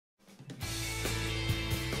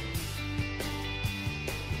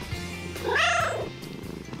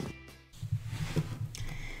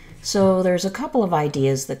So there's a couple of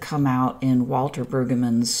ideas that come out in Walter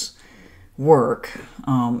Brueggemann's work,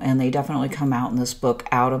 and they definitely come out in this book,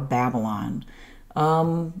 Out of Babylon,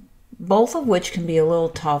 both of which can be a little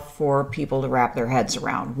tough for people to wrap their heads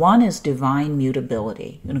around. One is divine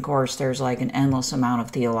mutability. And of course, there's like an endless amount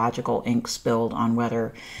of theological ink spilled on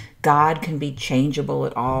whether God can be changeable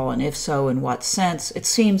at all, and if so, in what sense. It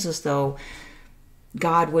seems as though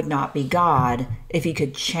God would not be God if he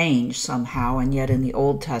could change somehow, and yet in the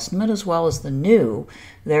Old Testament as well as the New,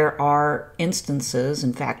 there are instances,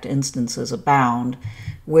 in fact instances abound,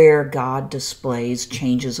 where God displays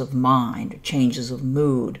changes of mind, changes of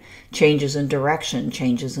mood, changes in direction,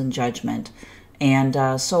 changes in judgment. And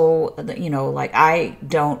so, like, I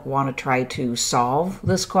don't want to try to solve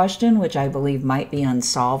this question, which I believe might be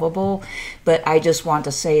unsolvable, but I just want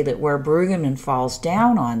to say that where Brueggemann falls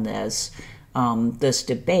down on this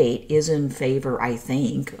debate is in favor, I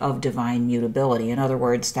think, of divine mutability. In other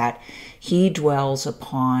words, that he dwells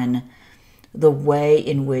upon the way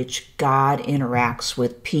in which God interacts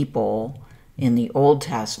with people in the Old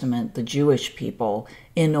Testament, the Jewish people,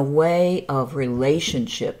 in a way of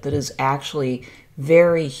relationship that is actually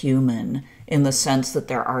very human, in the sense that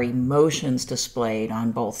there are emotions displayed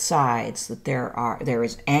on both sides, that there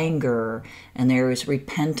is anger and there is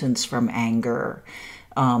repentance from anger.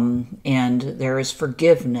 And there is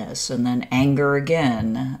forgiveness, and then anger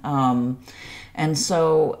again. And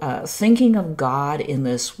so thinking of God in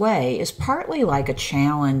this way is partly like a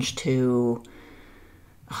challenge to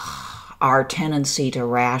our tendency to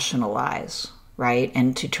rationalize, right?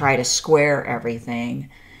 And to try to square everything,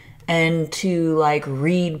 and to like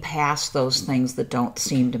read past those things that don't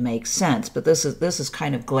seem to make sense. But this is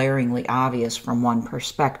kind of glaringly obvious from one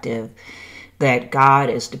perspective, that God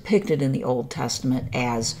is depicted in the Old Testament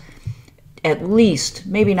as, at least,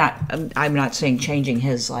 maybe not, I'm not saying changing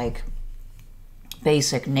his like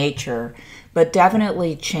basic nature, but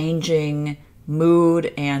definitely changing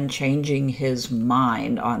mood and changing his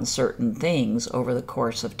mind on certain things over the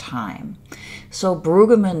course of time. So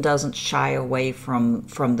Brueggemann doesn't shy away from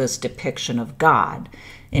this depiction of God.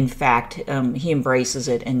 In fact, he embraces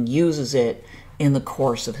it and uses it in the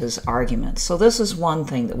course of his arguments. So this is one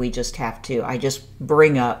thing that we just have to, I just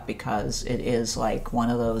bring up because it is like one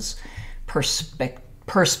of those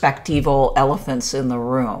perspectival elephants in the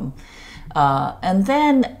room. And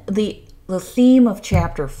then the theme of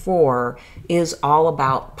chapter 4 is all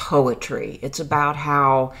about poetry. It's about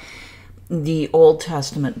how the Old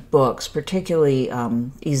Testament books, particularly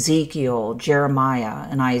Ezekiel, Jeremiah,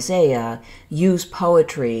 and Isaiah, use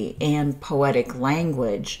poetry and poetic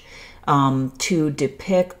language to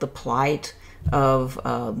depict the plight of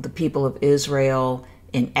the people of Israel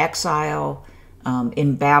in exile,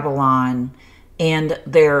 in Babylon, and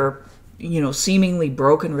their, seemingly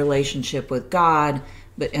broken relationship with God,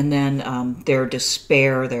 and then their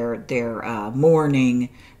despair, their mourning,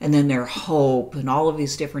 and then their hope, and all of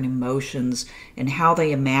these different emotions, and how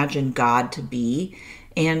they imagine God to be.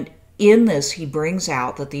 And in this, he brings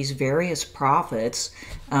out that these various prophets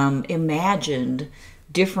imagined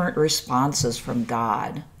different responses from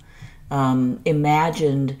God,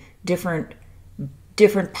 imagined different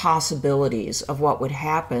possibilities of what would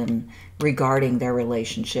happen regarding their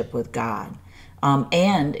relationship with God,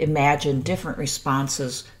 and imagined different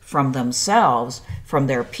responses from themselves, from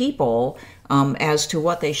their people, as to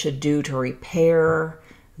what they should do to repair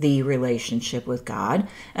the relationship with God,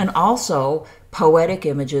 and also poetic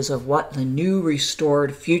images of what the new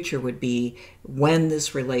restored future would be when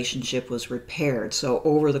this relationship was repaired. So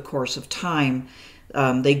over the course of time,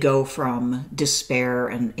 they go from despair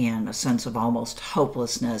and a sense of almost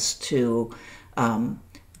hopelessness to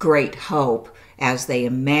great hope as they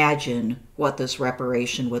imagine what this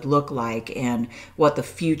reparation would look like and what the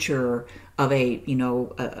future of a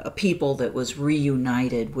people that was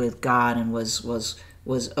reunited with God and was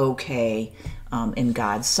okay in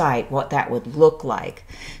God's sight, what that would look like.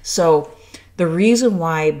 So the reason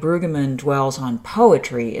why Brueggemann dwells on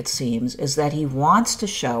poetry, it seems, is that he wants to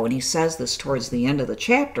show, and he says this towards the end of the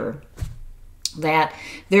chapter, that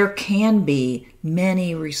there can be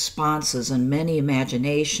many responses and many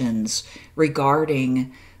imaginations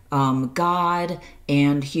regarding God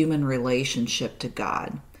and human relationship to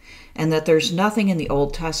God. And that there's nothing in the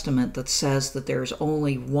Old Testament that says that there's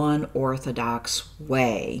only one orthodox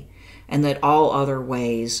way, and that all other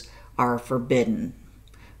ways are forbidden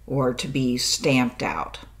or to be stamped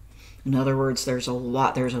out. In other words, there's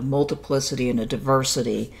a multiplicity and a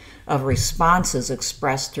diversity of responses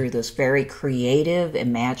expressed through this very creative,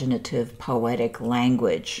 imaginative, poetic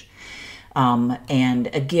language. And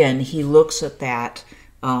again, he looks at that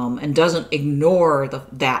and doesn't ignore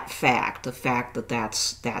that fact, the fact that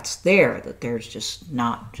that's there, that there's just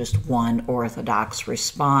not just one orthodox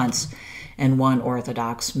response and one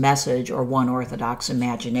orthodox message or one orthodox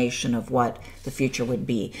imagination of what the future would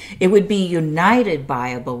be. It would be united by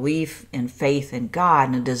a belief and faith in God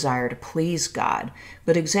and a desire to please God,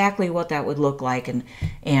 but exactly what that would look like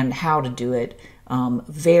and how to do it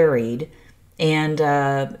varied. And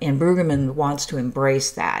Brueggemann wants to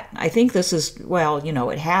embrace that. I think this is, well,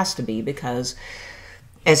 it has to be, because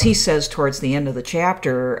as he says towards the end of the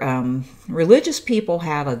chapter, religious people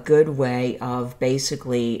have a good way of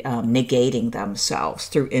basically negating themselves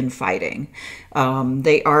through infighting.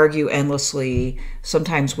 They argue endlessly,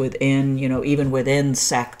 sometimes within, even within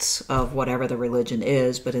sects of whatever the religion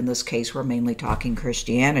is, but in this case we're mainly talking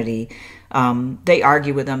Christianity. They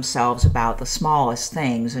argue with themselves about the smallest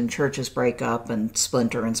things, and churches break up and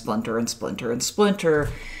splinter and splinter and splinter and splinter.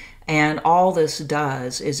 And all this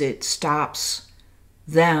does is it stops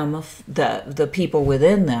them, the people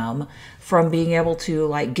within them, from being able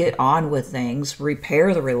to get on with things,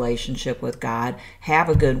 repair the relationship with God, have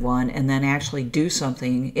a good one, and then actually do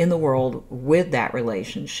something in the world with that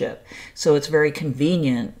relationship. So it's very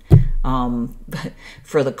convenient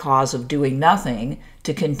for the cause of doing nothing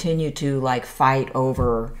to continue to fight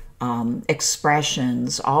over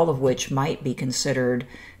expressions, all of which might be considered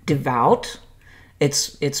devout.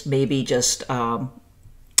 It's maybe just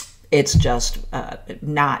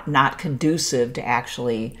not conducive to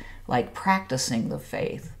actually practicing the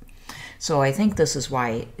faith. So I think this is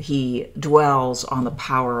why he dwells on the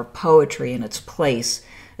power of poetry and its place,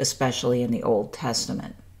 especially in the Old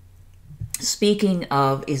Testament. Speaking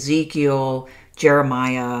of Ezekiel,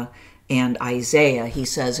 Jeremiah, and Isaiah, he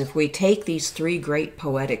says, if we take these three great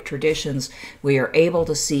poetic traditions, we are able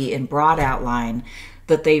to see in broad outline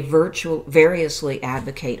that they variously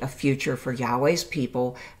advocate a future for Yahweh's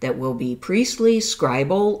people that will be priestly,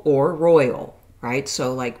 scribal, or royal, right?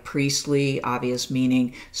 So priestly, obvious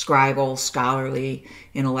meaning, scribal, scholarly,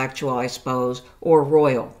 intellectual, I suppose, or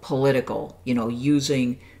royal, political,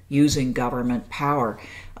 using government power.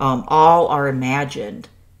 All are imagined,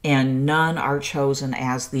 and none are chosen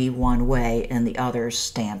as the one way and the others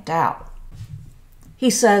stamped out. He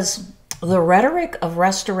says, the rhetoric of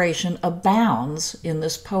restoration abounds in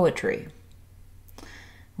this poetry.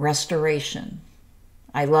 Restoration.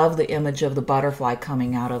 I love the image of the butterfly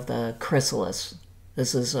coming out of the chrysalis.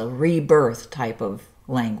 This is a rebirth type of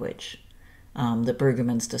language that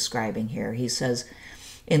Brueggemann's describing here. He says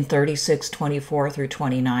in 36:24 through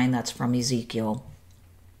 29, that's from Ezekiel,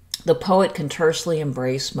 the poet can tersely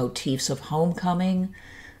embrace motifs of homecoming,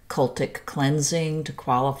 cultic cleansing to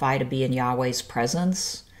qualify to be in Yahweh's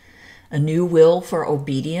presence, a new will for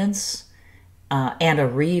obedience, and a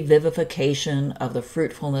revivification of the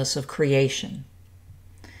fruitfulness of creation.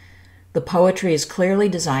 The poetry is clearly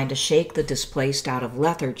designed to shake the displaced out of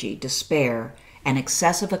lethargy, despair, and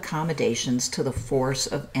excessive accommodations to the force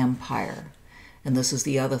of empire. And this is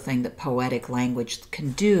the other thing that poetic language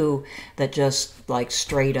can do that just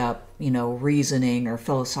straight up, reasoning or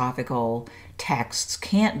philosophical texts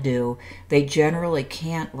can't do. They generally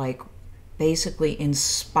can't basically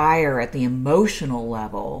inspire at the emotional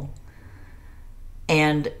level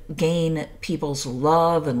and gain people's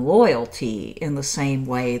love and loyalty in the same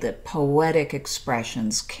way that poetic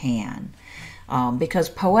expressions can. Because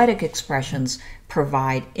poetic expressions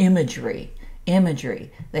provide imagery.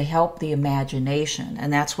 They help the imagination,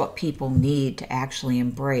 and that's what people need to actually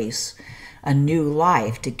embrace a new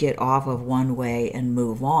life, to get off of one way and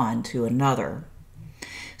move on to another.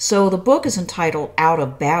 So the book is entitled Out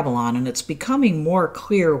of Babylon, and it's becoming more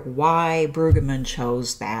clear why Brueggemann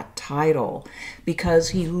chose that title, because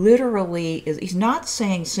he literally he's not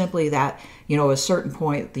saying simply that, at a certain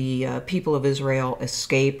point the people of Israel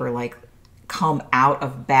escape or come out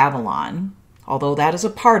of Babylon, although that is a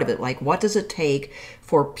part of it. What does it take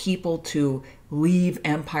for people to leave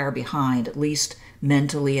empire behind, at least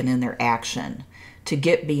mentally and in their action, to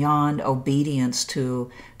get beyond obedience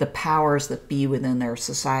to the powers that be within their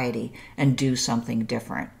society and do something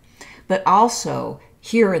different? But also,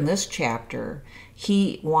 here in this chapter,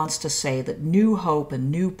 he wants to say that new hope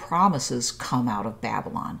and new promises come out of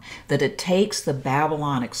Babylon, that it takes the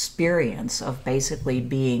Babylon experience of basically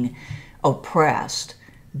being oppressed,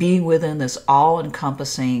 being within this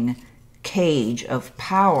all-encompassing cage of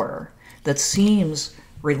power that seems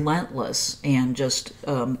relentless and just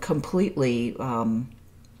completely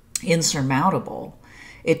insurmountable.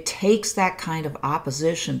 It takes that kind of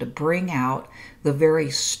opposition to bring out the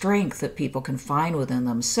very strength that people can find within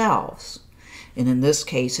themselves. And in this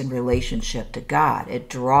case, in relationship to God, it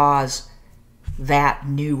draws that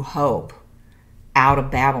new hope out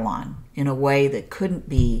of Babylon in a way that couldn't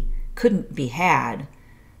be had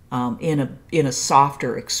in a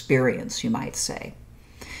softer experience, you might say.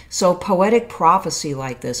 So poetic prophecy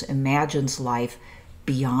like this imagines life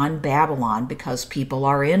beyond Babylon because people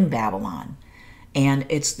are in Babylon. And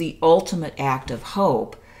it's the ultimate act of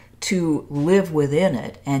hope to live within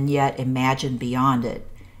it and yet imagine beyond it.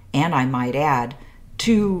 And I might add,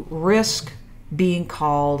 to risk being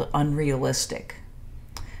called unrealistic,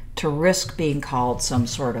 to risk being called some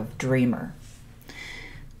sort of dreamer.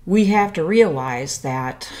 We have to realize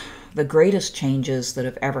that the greatest changes that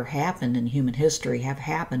have ever happened in human history have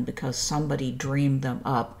happened because somebody dreamed them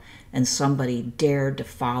up and somebody dared to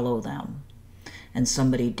follow them and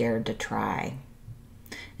somebody dared to try.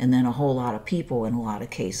 And then a whole lot of people in a lot of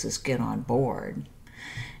cases get on board.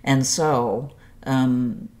 And so,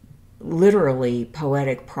 literally,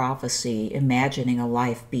 poetic prophecy, imagining a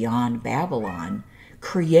life beyond Babylon,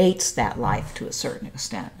 creates that life to a certain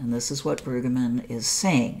extent. And this is what Brueggemann is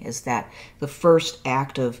saying, is that the first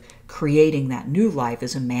act of creating that new life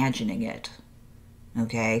is imagining it,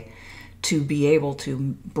 okay? To be able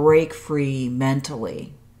to break free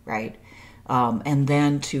mentally, right? And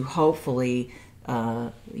then to hopefully,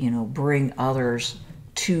 bring others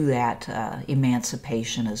to that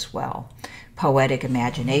emancipation as well. Poetic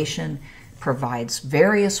imagination provides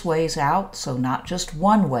various ways out, so not just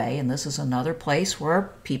one way, and this is another place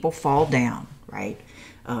where people fall down, right?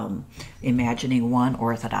 Imagining one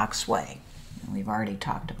orthodox way. And we've already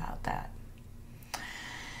talked about that.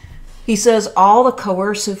 He says, all the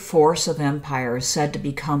coercive force of empire is said to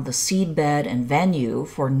become the seedbed and venue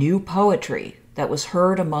for new poetry that was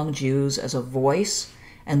heard among Jews as a voice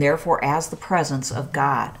and therefore as the presence of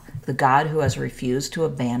God, the God who has refused to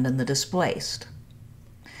abandon the displaced.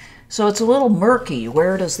 So it's a little murky.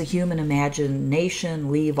 Where does the human imagination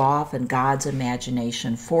leave off and God's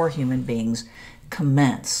imagination for human beings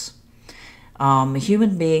commence?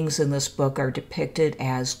 Human beings in this book are depicted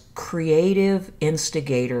as creative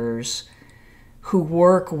instigators who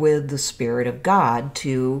work with the Spirit of God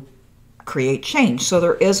to create change. So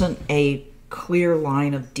there isn't a clear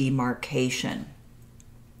line of demarcation.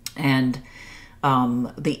 And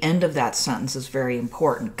the end of that sentence is very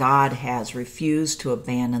important. God has refused to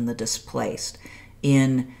abandon the displaced.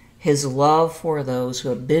 In his love for those who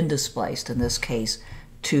have been displaced, in this case,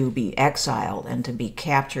 to be exiled and to be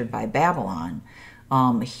captured by Babylon,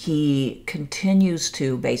 he continues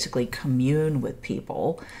to basically commune with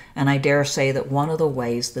people. And I dare say that one of the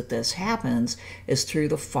ways that this happens is through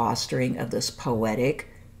the fostering of this poetic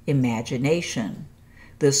imagination,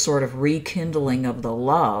 this sort of rekindling of the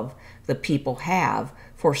love that people have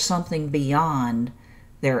for something beyond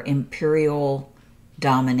their imperial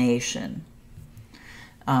domination.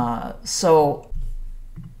 So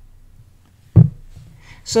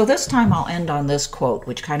this time I'll end on this quote,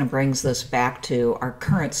 which kind of brings this back to our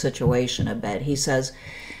current situation a bit. He says,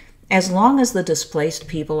 as long as the displaced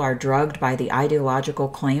people are drugged by the ideological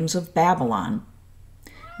claims of Babylon,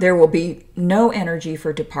 there will be no energy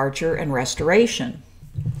for departure and restoration.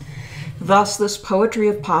 Thus, this poetry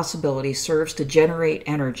of possibility serves to generate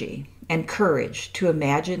energy and courage to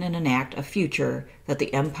imagine and enact a future that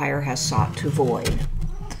the empire has sought to void.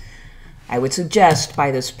 I would suggest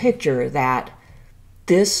by this picture that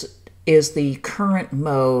this is the current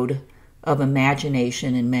mode of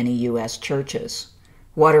imagination in many U.S. churches.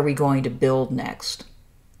 What are we going to build next?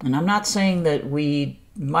 And I'm not saying that we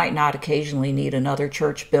might not occasionally need another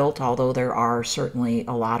church built, although there are certainly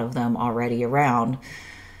a lot of them already around,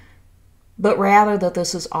 but rather that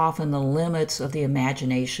this is often the limits of the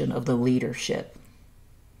imagination of the leadership.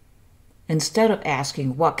 Instead of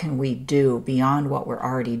asking, what can we do beyond what we're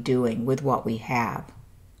already doing with what we have?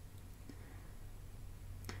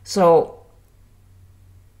 So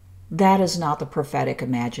that is not the prophetic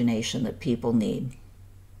imagination that people need.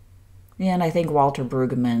 And I think Walter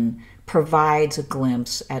Brueggemann provides a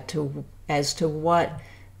glimpse as to what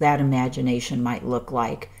that imagination might look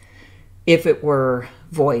like if it were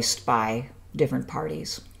voiced by different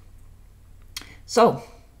parties. So,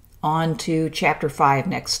 on to Chapter 5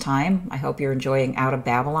 next time. I hope you're enjoying Out of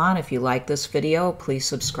Babylon. If you like this video, please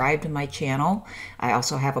subscribe to my channel. I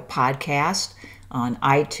also have a podcast on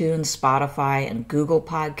iTunes, Spotify, and Google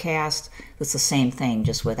Podcasts. It's the same thing,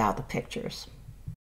 just without the pictures.